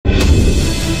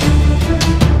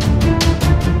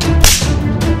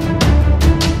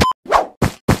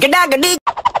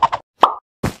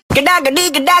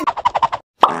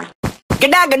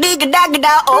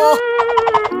Gedagedigedagedago.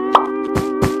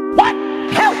 What?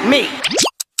 Help me!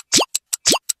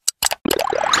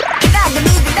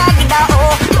 Gedagedigedagedago.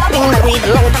 I've been married a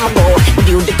long time ago.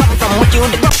 You did come from what you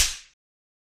did.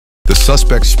 The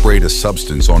suspect sprayed a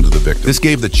substance onto the victim. This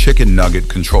gave the chicken nugget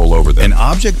control over them. An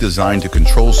object designed to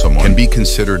control someone can be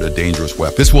considered a dangerous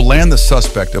weapon. This will land the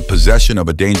suspect of possession of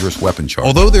a dangerous weapon charge.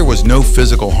 Although there was no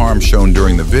physical harm shown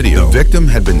during the video, the victim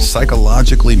had been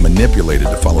psychologically manipulated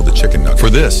to follow the chicken nugget. For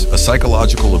this, a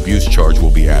psychological abuse charge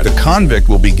will be added. The convict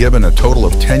will be given a total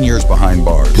of 10 years behind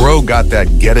bars. Bro got that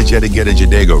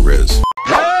gedagedigedagedago riz.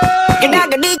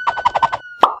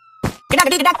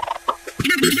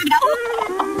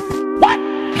 What?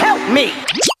 Help me!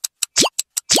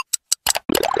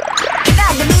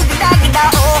 I've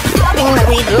been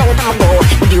married a long time ago.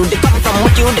 You did come from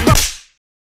what you did.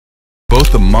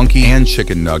 Both the monkey and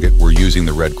chicken nugget were using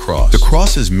the Red Cross. The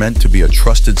cross is meant to be a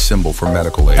trusted symbol for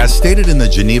medical aid. As stated in the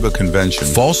Geneva Convention,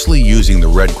 falsely using the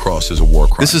Red Cross is a war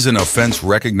crime. This is an offense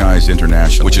recognized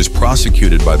internationally, which is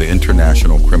prosecuted by the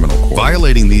International Criminal Court.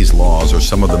 Violating these laws are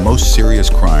some of the most serious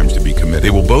crimes to be committed. They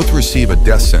will both receive a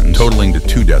death sentence, totaling to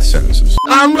 2 death sentences.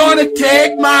 I'm gonna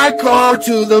take my car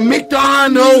to the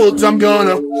McDonald's. I'm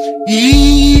gonna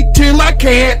eat till I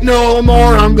can't no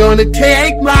more. I'm gonna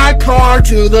take my car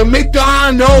to the McDonald's.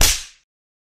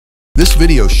 This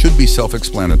video should be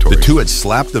self-explanatory. The two had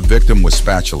slapped the victim with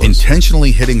spatulas.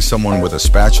 Intentionally hitting someone with a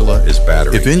spatula is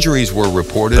battery. If injuries were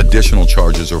reported, additional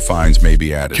charges or fines may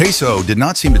be added. Queso did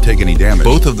not seem to take any damage.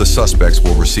 Both of the suspects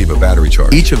will receive a battery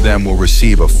charge. Each of them will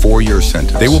receive a 4-year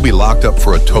sentence. They will be locked up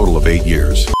for a total of 8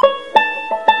 years.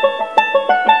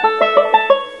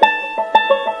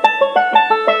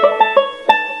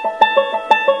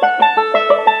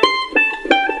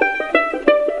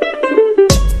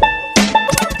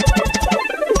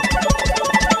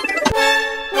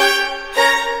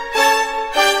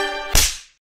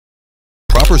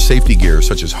 Safety gear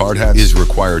such as hard hats is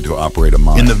required to operate a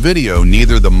mine. In the video,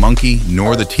 neither the monkey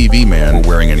nor the TV man were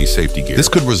wearing any safety gear. This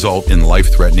could result in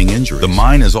life-threatening injuries. The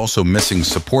mine is also missing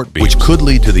support beams, which could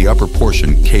lead to the upper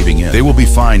portion caving in. They will be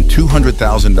fined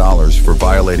 $200,000 for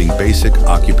violating basic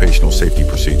occupational safety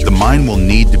procedures. The mine will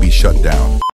need to be shut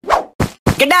down. What?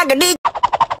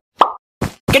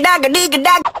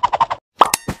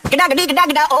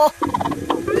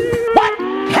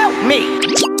 Help me!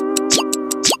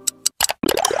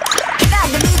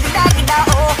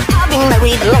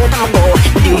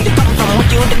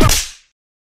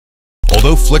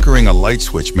 Although flickering a light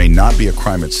switch may not be a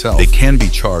crime itself, they can be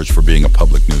charged for being a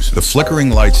public nuisance. The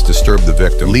flickering lights disturb the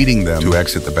victim, leading them to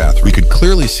exit the bathroom. We could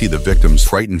clearly see the victim's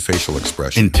frightened facial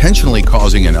expression. Intentionally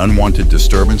causing an unwanted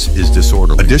disturbance is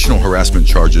disorderly. Additional harassment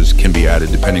charges can be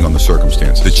added depending on the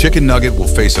circumstances. The chicken nugget will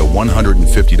face a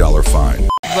 $150 fine.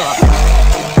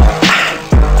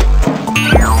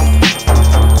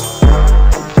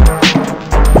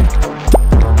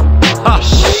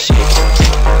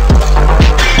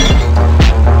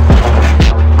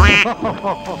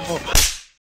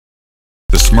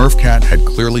 The Smurf cat had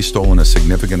clearly stolen a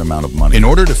significant amount of money. In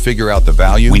order to figure out the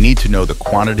value, we need to know the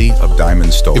quantity of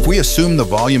diamonds stolen. If we assume the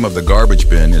volume of the garbage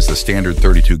bin is the standard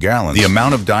 32 gallons, the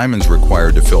amount of diamonds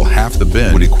required to fill half the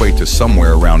bin would equate to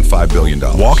somewhere around $5 billion.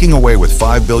 Walking away with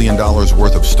 $5 billion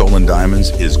worth of stolen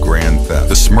diamonds is grand theft.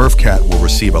 The Smurf cat will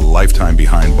receive a lifetime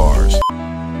behind bars.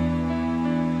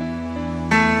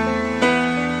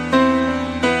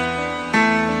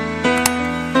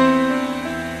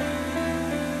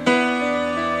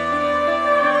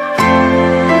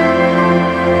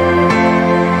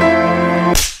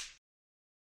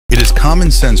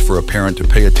 Common sense for a parent to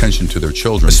pay attention to their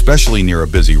children, especially near a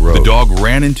busy road. The dog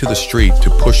ran into the street to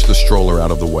push the stroller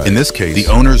out of the way. In this case, the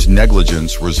owner's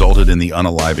negligence resulted in the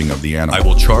unaliving of the animal. I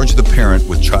will charge the parent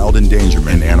with child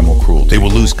endangerment and animal cruelty. They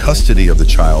will lose custody of the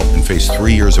child and face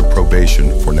 3 years of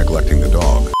probation for neglecting the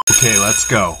dog. Okay, let's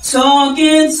go.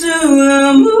 Talking to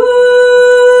a moon.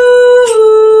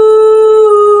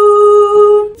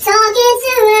 Talking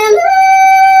to a moon.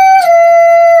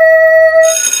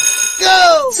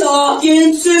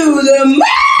 Talking to the moon.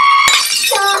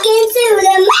 Talking to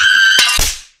the moon.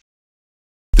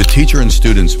 The teacher and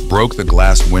students broke the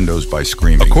glass windows by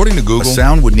screaming. According to Google, a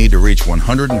sound would need to reach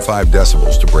 105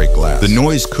 decibels to break glass. The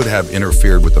noise could have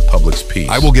interfered with the public's peace.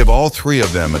 I will give all 3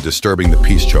 of them a disturbing the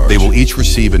peace charge. They will each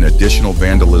receive an additional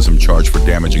vandalism charge for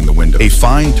damaging the window. A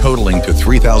fine totaling to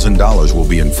 $3,000 will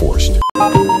be enforced.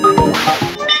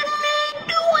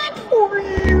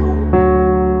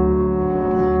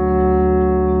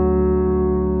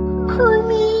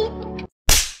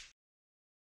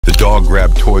 dog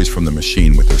grabbed toys from the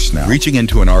machine with their snout. Reaching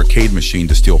into an arcade machine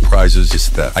to steal prizes is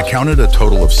theft. I counted a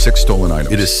total of 6 stolen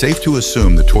items. It is safe to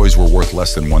assume the toys were worth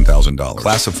less than $1,000,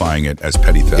 classifying it as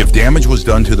petty theft. If damage was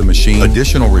done to the machine,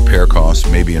 additional repair costs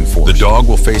may be enforced. The dog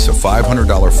will face a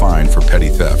 $500 fine for petty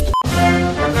theft.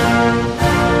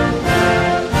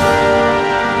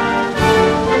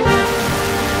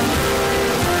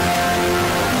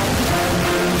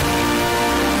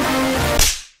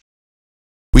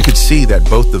 We could see that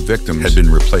both the victims had been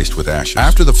replaced with ashes.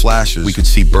 After the flashes, we could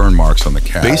see burn marks on the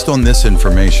cat. Based on this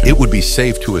information, it would be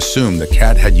safe to assume the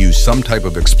cat had used some type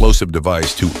of explosive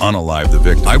device to unalive the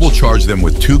victim. I will charge them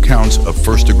with 2 counts of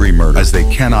first-degree murder, as they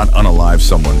cannot unalive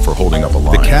someone for holding up a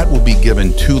line. The cat will be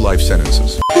given 2 life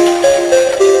sentences.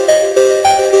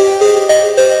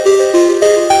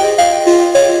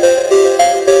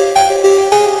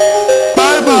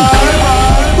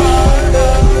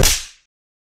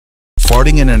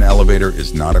 Farting in an elevator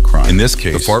is not a crime. In this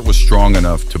case, the fart was strong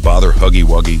enough to bother Huggy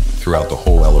Wuggy throughout the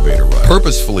whole elevator ride.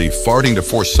 Purposefully farting to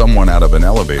force someone out of an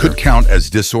elevator could count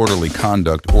as disorderly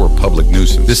conduct or public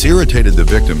nuisance. This irritated the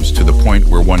victims to the point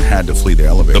where one had to flee the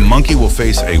elevator. The monkey will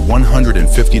face a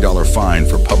 $150 fine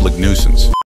for public nuisance.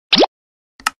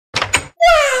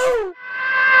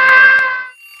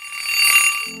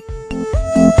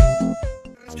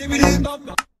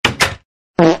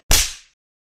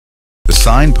 The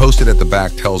sign posted at the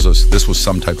back tells us this was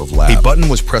some type of lab. A button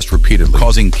was pressed repeatedly,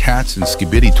 causing cats and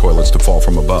skibidi toilets to fall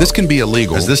from above. This can be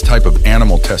illegal, as this type of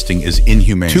animal testing is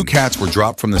inhumane. 2 cats were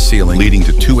dropped from the ceiling, leading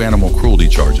to 2 animal cruelty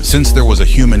charges. Since there was a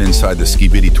human inside the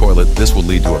skibidi toilet, this will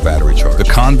lead to a battery charge.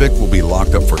 The convict will be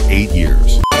locked up for 8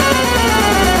 years.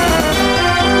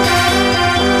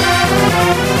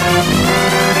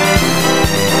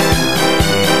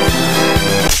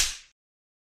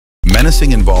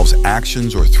 Menacing involves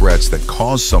actions or threats that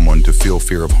cause someone to feel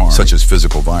fear of harm, such as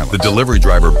physical violence. The delivery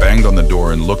driver banged on the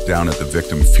door and looked down at the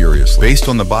victim furiously. Based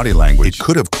on the body language, it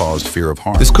could have caused fear of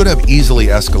harm. This could have easily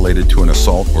escalated to an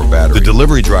assault or battery. The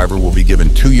delivery driver will be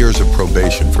given 2 years of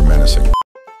probation for menacing.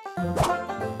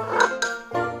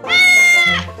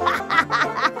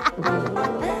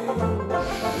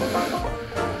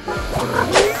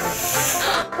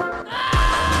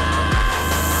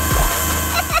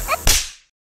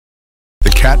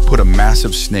 The cat put a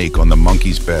massive snake on the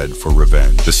monkey's bed for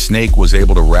revenge. The snake was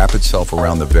able to wrap itself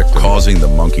around the victim, causing the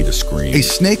monkey to scream. A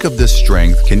snake of this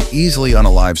strength can easily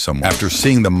unalive someone. After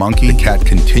seeing the monkey, the cat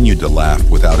continued to laugh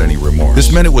without any remorse.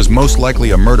 This meant it was most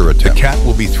likely a murder attempt. The cat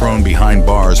will be thrown behind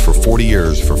bars for 40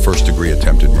 years for first-degree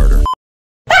attempted murder.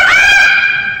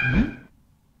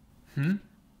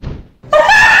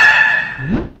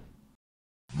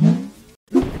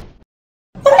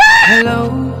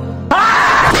 Hello.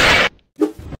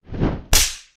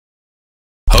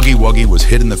 Huggy Wuggy was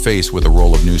hit in the face with a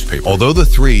roll of newspaper. Although the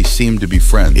 3 seemed to be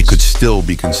friends, it could still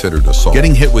be considered assault.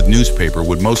 Getting hit with newspaper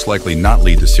would most likely not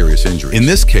lead to serious injury. In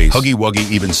this case, Huggy Wuggy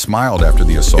even smiled after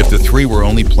the assault. If the 3 were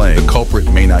only playing, the culprit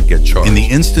may not get charged. In the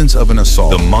instance of an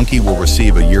assault, the monkey will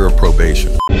receive a year of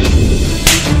probation.